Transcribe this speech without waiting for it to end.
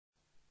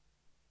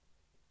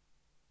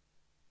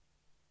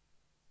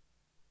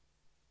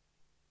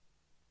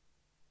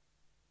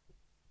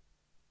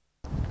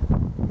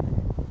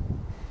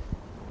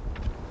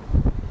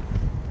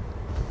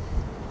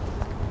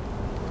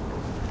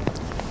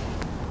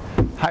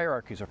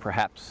Hierarchies are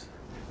perhaps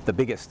the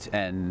biggest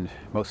and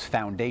most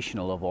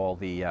foundational of all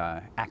the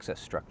access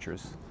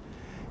structures.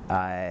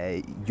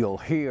 You'll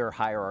hear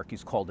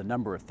hierarchies called a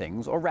number of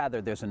things, or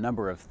rather there's a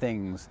number of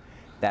things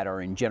that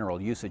are in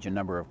general usage, a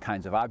number of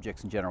kinds of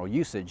objects in general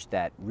usage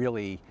that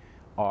really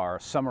are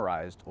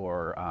summarized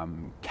or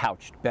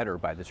couched better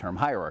by the term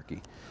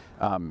hierarchy.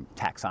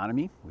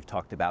 Taxonomy, we've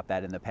talked about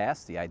that in the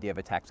past. The idea of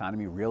a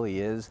taxonomy really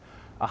is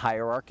a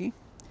hierarchy.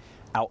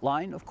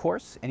 Outline, of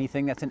course,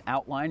 anything that's an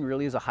outline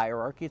really is a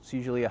hierarchy. It's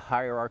usually a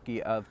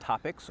hierarchy of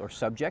topics or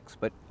subjects,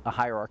 but a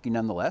hierarchy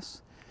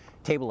nonetheless.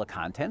 Table of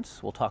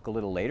contents, we'll talk a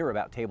little later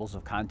about tables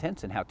of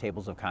contents and how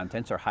tables of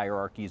contents are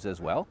hierarchies as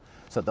well.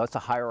 So that's a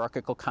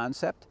hierarchical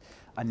concept.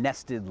 A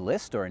nested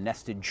list or a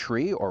nested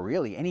tree, or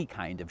really any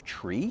kind of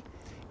tree,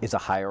 is a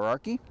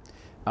hierarchy.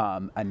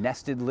 A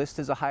nested list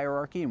is a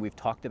hierarchy, and we've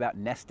talked about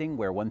nesting,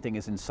 where one thing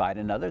is inside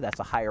another. That's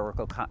a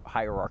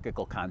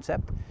hierarchical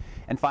concept.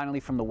 And finally,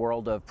 from the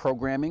world of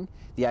programming,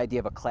 the idea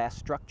of a class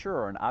structure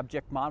or an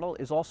object model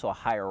is also a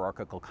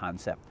hierarchical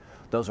concept.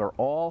 Those are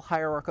all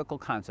hierarchical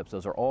concepts.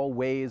 Those are all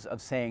ways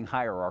of saying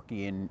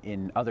hierarchy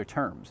in other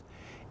terms.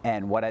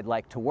 And what I'd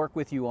like to work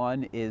with you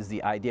on is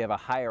the idea of a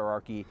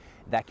hierarchy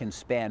that can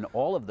span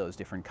all of those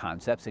different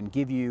concepts and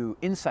give you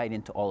insight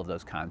into all of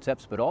those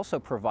concepts, but also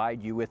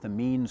provide you with a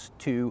means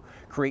to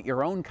create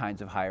your own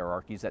kinds of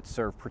hierarchies that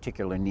serve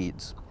particular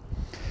needs.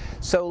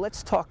 So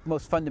let's talk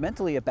most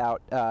fundamentally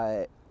about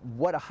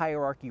what a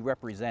hierarchy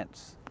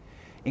represents.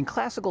 In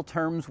classical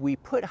terms, we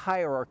put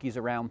hierarchies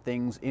around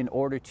things in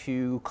order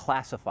to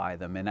classify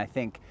them, and I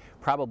think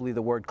probably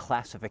the word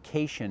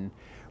classification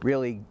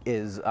really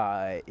is,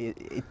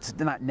 it's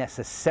not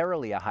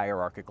necessarily a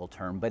hierarchical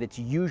term, but its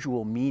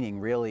usual meaning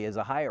really is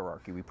a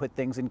hierarchy. We put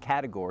things in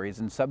categories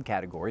and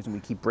subcategories, and we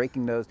keep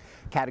breaking those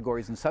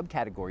categories and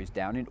subcategories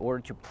down in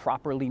order to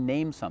properly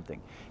name something,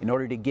 in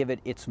order to give it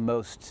its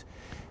most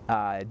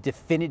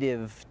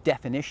definitive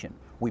definition.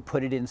 We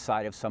put it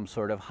inside of some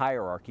sort of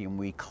hierarchy and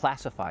we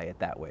classify it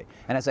that way.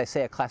 And as I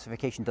say, a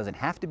classification doesn't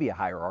have to be a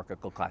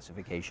hierarchical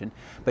classification,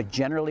 but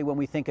generally when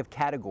we think of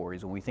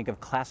categories, when we think of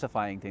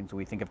classifying things, when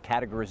we think of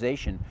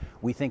categorization,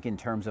 we think in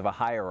terms of a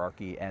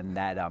hierarchy and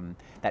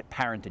that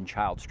parent and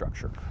child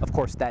structure. Of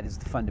course, that is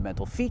the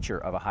fundamental feature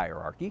of a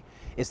hierarchy,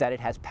 is that it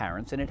has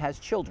parents and it has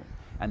children,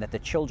 and that the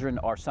children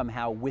are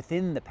somehow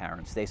within the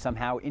parents. They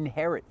somehow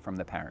inherit from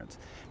the parents.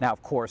 Now,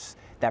 of course,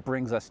 that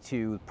brings us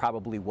to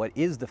probably what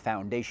is the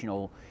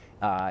foundational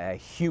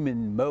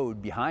human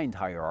mode behind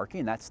hierarchy,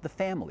 and that's the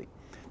family.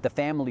 The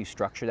family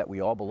structure that we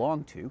all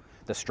belong to,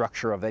 the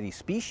structure of any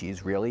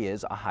species, really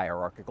is a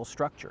hierarchical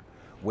structure,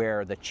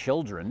 where the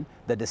children,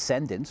 the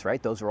descendants,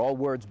 right, those are all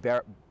words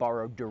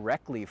borrowed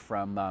directly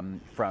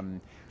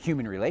from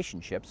human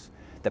relationships.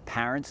 The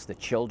parents, the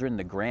children,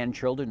 the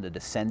grandchildren, the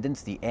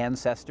descendants, the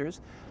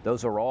ancestors,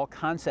 those are all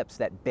concepts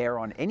that bear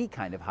on any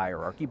kind of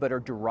hierarchy, but are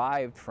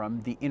derived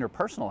from the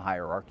interpersonal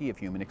hierarchy of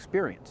human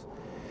experience.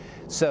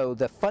 So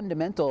the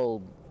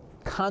fundamental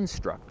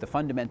construct, the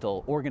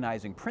fundamental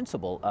organizing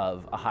principle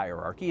of a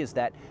hierarchy is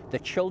that the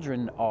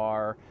children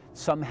are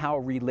somehow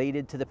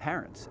related to the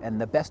parents. And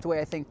the best way,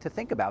 I think, to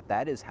think about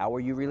that is, how are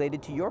you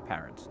related to your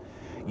parents?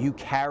 You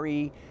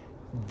carry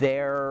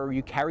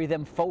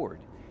them forward.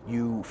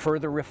 You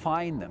further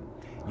refine them.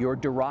 You're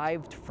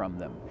derived from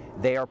them.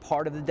 They are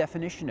part of the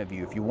definition of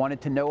you. If you wanted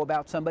to know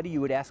about somebody,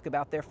 you would ask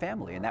about their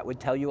family, and that would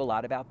tell you a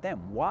lot about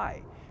them.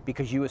 Why?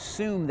 Because you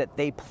assume that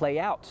they play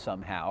out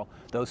somehow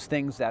those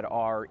things that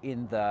are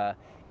in the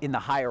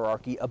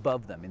hierarchy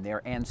above them, in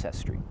their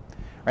ancestry.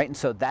 Right? And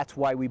so that's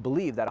why we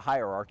believe that a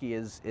hierarchy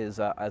is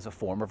a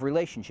form of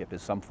relationship,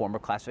 is some form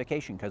of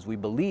classification, because we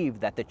believe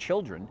that the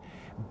children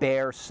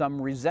bear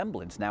some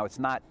resemblance. Now, it's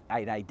not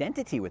an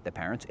identity with the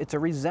parents, it's a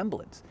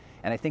resemblance.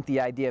 And I think the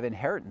idea of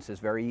inheritance is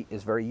very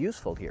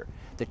useful here.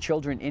 The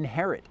children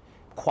inherit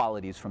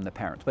qualities from the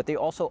parents, but they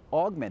also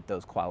augment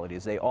those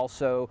qualities. They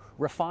also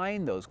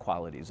refine those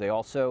qualities. They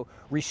also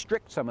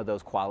restrict some of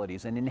those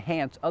qualities and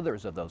enhance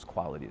others of those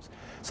qualities.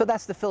 So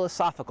that's the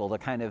philosophical, the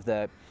kind of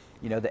the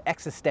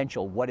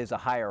existential, what is a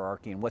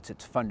hierarchy and what's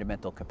its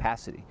fundamental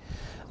capacity.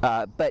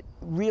 But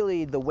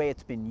really the way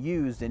it's been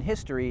used in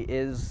history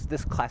is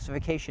this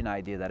classification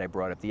idea that I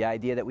brought up, the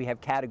idea that we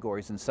have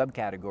categories and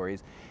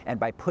subcategories, and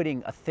by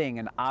putting a thing,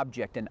 an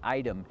object, an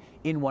item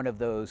in one of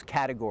those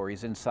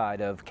categories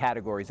inside of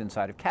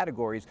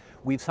categories,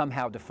 we've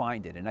somehow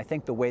defined it. And I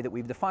think the way that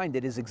we've defined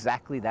it is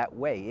exactly that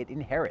way. It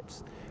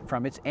inherits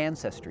from its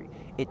ancestry.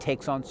 It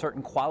takes on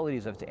certain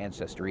qualities of its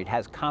ancestry. It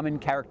has common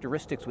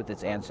characteristics with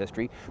its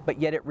ancestry, but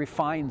yet it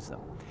refines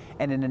them.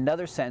 And in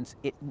another sense,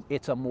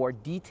 it's a more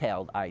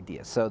detailed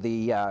idea. So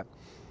the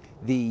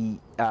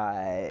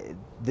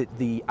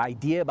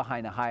idea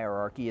behind a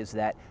hierarchy is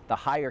that the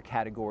higher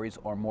categories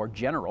are more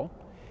general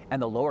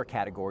and the lower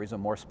categories are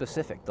more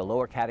specific. The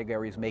lower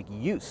categories make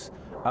use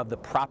of the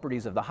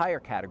properties of the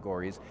higher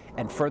categories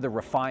and further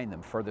refine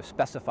them, further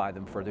specify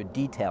them, further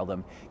detail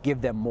them,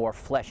 give them more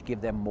flesh, give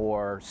them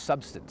more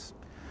substance.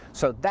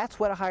 So that's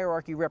what a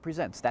hierarchy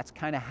represents. That's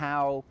kind of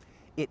how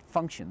it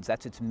functions.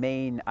 That's its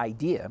main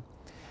idea.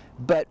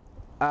 But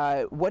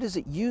what is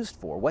it used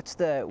for? What's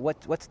the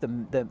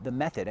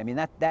method? I mean,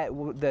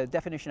 the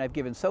definition I've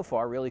given so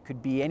far really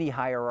could be any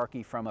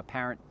hierarchy from a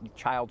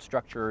parent-child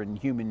structure and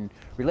human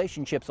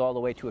relationships all the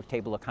way to a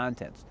table of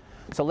contents.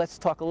 So let's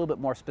talk a little bit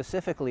more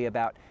specifically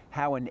about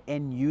how an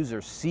end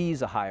user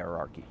sees a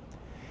hierarchy.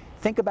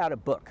 Think about a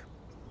book.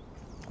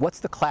 What's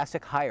the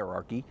classic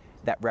hierarchy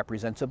that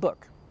represents a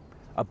book?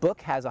 A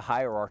book has a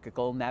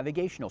hierarchical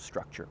navigational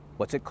structure.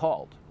 What's it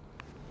called?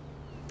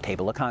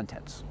 Table of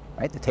contents.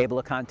 Right? The table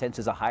of contents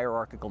is a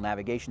hierarchical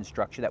navigation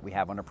structure that we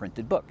have on a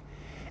printed book.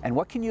 And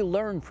what can you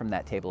learn from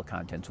that table of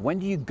contents? When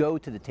do you go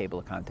to the table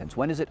of contents?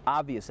 When is it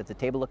obvious that the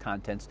table of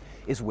contents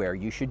is where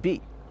you should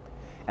be?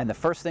 And the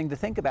first thing to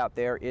think about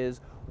there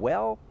is,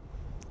 well,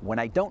 when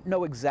I don't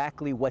know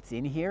exactly what's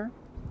in here,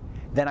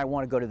 then I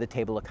want to go to the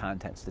table of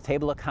contents. The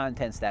table of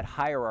contents, that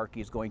hierarchy,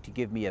 is going to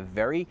give me a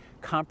very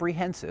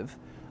comprehensive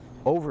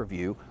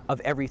overview of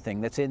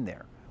everything that's in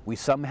there. We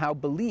somehow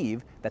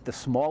believe that the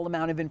small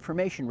amount of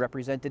information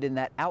represented in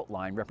that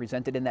outline,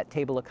 represented in that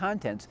table of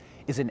contents,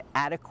 is an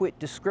adequate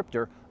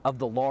descriptor of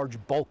the large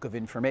bulk of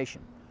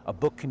information. A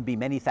book can be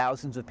many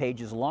thousands of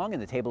pages long,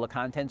 and the table of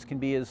contents can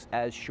be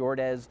as short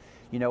as,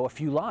 a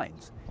few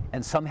lines.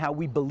 And somehow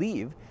we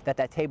believe that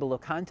that table of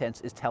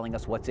contents is telling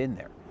us what's in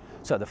there.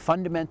 So the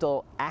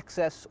fundamental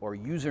access or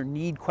user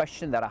need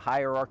question that a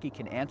hierarchy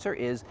can answer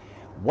is,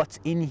 what's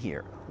in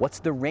here? What's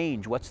the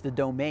range? What's the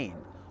domain?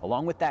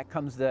 Along with that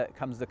comes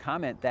the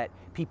comment that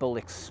people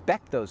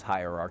expect those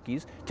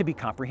hierarchies to be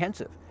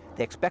comprehensive.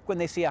 They expect when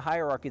they see a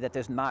hierarchy that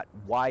there's not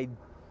wide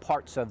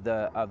parts of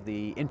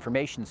the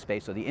information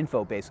space or the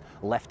info base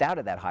left out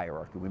of that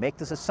hierarchy. We make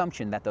this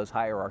assumption that those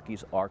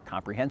hierarchies are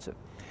comprehensive.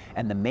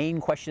 And the main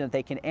question that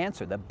they can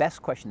answer, the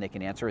best question they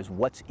can answer, is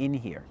what's in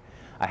here?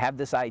 I have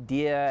this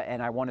idea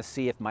and I want to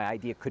see if my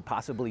idea could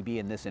possibly be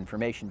in this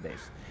information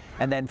base.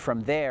 And then from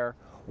there,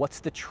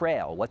 what's the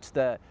trail? What's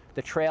the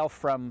trail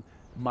from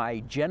my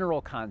general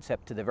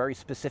concept to the very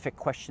specific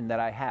question that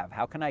I have?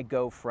 How can I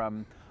go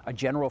from a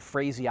general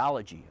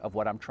phraseology of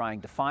what I'm trying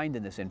to find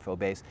in this info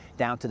base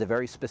down to the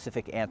very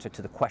specific answer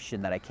to the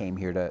question that I came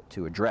here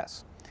to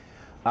address?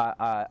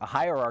 A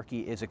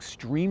hierarchy is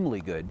extremely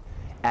good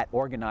at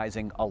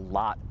organizing a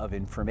lot of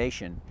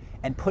information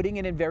and putting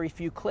it in very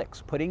few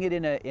clicks, putting it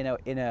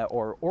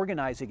or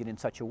organizing it in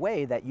such a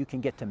way that you can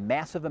get to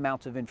massive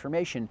amounts of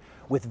information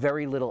with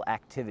very little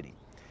activity.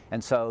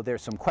 And so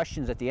there's some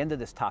questions at the end of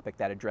this topic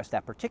that address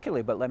that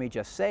particularly, but let me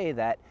just say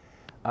that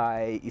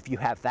if you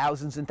have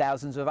thousands and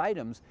thousands of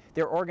items,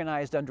 they're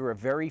organized under a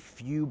very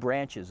few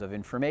branches of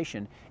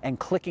information, and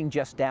clicking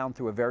just down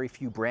through a very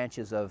few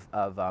branches of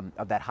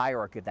that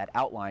hierarchy, that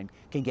outline,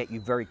 can get you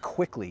very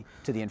quickly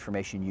to the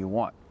information you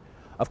want.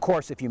 Of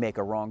course, if you make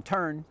a wrong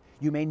turn,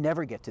 you may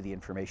never get to the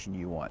information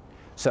you want.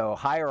 So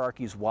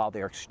hierarchies, while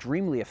they're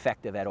extremely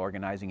effective at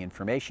organizing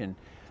information,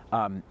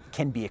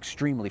 can be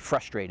extremely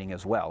frustrating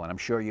as well. And I'm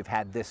sure you've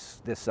had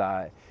this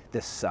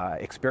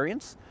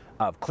experience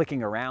of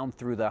clicking around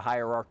through the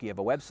hierarchy of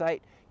a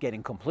website,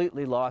 getting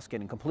completely lost,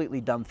 getting completely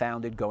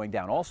dumbfounded, going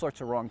down all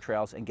sorts of wrong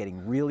trails, and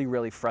getting really,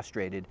 really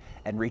frustrated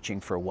and reaching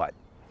for what?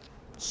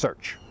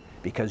 Search.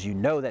 Because you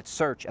know that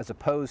search, as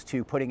opposed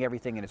to putting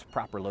everything in its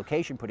proper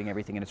location, putting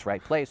everything in its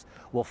right place,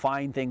 will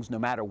find things no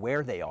matter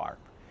where they are.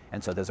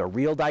 And so there's a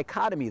real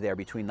dichotomy there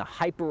between the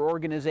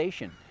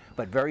hyper-organization,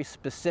 but very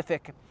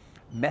specific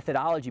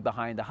methodology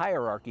behind the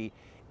hierarchy,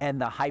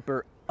 and the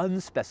hyper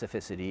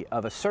unspecificity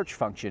of a search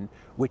function,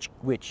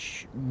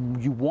 which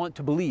you want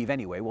to believe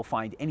anyway will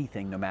find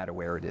anything no matter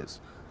where it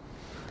is.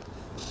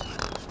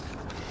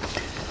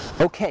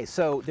 Okay,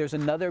 so there's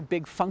another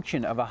big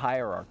function of a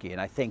hierarchy,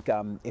 and I think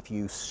if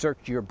you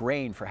search your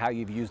brain for how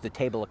you've used the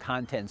table of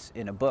contents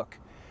in a book,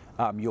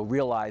 you'll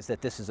realize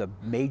that this is a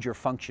major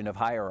function of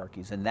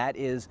hierarchies, and that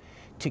is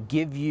to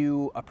give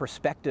you a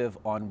perspective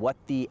on what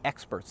the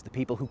experts, the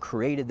people who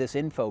created this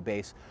info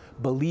base,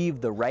 believe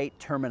the right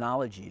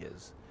terminology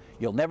is.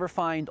 You'll never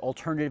find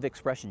alternative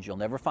expressions. You'll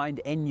never find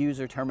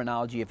end-user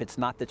terminology if it's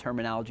not the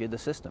terminology of the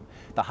system.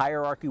 The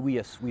hierarchy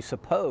we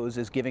suppose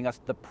is giving us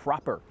the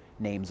proper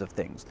names of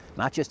things,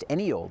 not just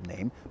any old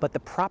name, but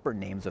the proper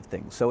names of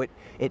things. So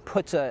it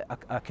puts a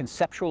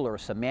conceptual or a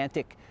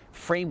semantic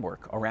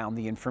framework around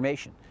the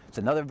information. It's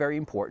another very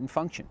important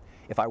function.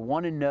 If I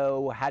want to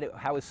know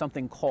how is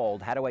something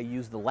called, how do I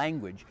use the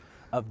language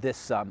of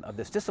this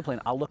discipline,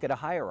 I'll look at a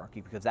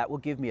hierarchy, because that will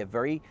give me a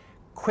very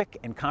quick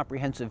and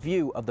comprehensive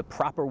view of the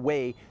proper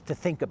way to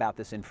think about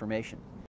this information.